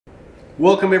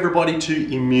Welcome everybody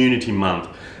to Immunity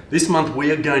Month. This month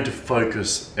we are going to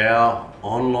focus our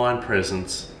online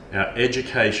presence, our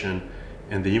education,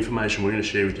 and the information we're going to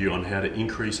share with you on how to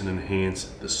increase and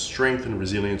enhance the strength and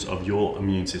resilience of your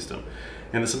immune system.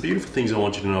 And there's some beautiful things I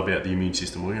want you to know about the immune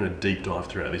system. We're going to deep dive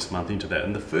throughout this month into that.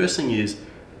 And the first thing is,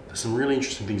 there's some really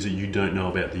interesting things that you don't know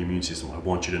about the immune system I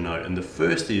want you to know. And the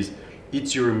first is,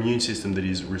 it's your immune system that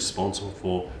is responsible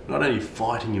for not only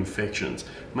fighting infections,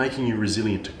 making you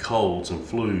resilient to colds and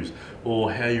flus,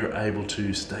 or how you're able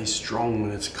to stay strong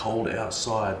when it's cold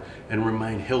outside and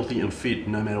remain healthy and fit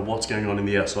no matter what's going on in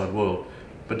the outside world.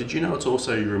 But did you know it's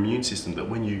also your immune system that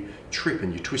when you trip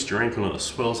and you twist your ankle and it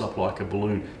swells up like a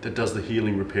balloon, that does the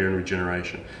healing, repair and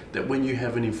regeneration? That when you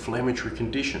have an inflammatory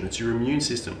condition, it's your immune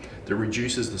system that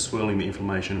reduces the swelling, the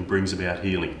inflammation and brings about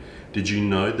healing. Did you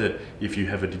know that if you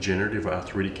have a degenerative or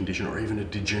arthritic condition or even a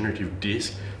degenerative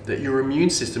disc, that your immune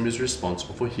system is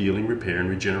responsible for healing, repair and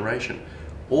regeneration?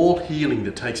 All healing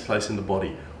that takes place in the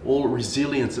body, all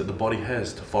resilience that the body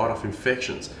has to fight off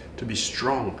infections, to be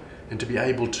strong and to be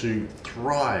able to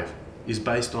thrive is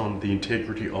based on the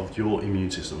integrity of your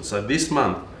immune system. So this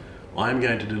month, I'm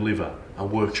going to deliver a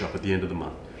workshop at the end of the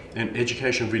month and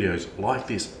educational videos like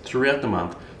this throughout the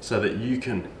month so that you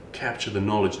can capture the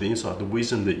knowledge, the insight, the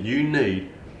wisdom that you need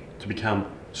to become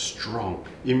strong,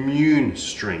 immune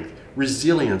strength,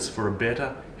 resilience for a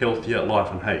better, healthier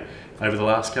life. And hey, over the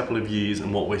last couple of years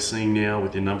and what we're seeing now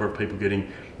with the number of people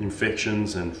getting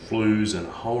infections and flus and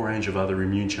a whole range of other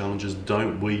immune challenges,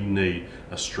 don't we need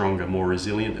a stronger, more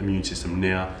resilient immune system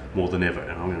now more than ever?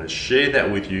 And I'm going to share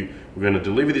that with you. We're going to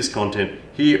deliver this content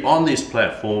here on this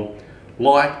platform.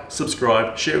 Like,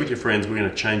 subscribe, share with your friends. We're going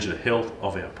to change the health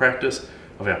of our practice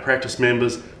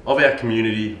members, of our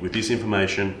community with this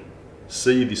information.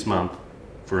 See you this month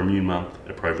for Immune Month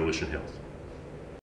at Provolution Health.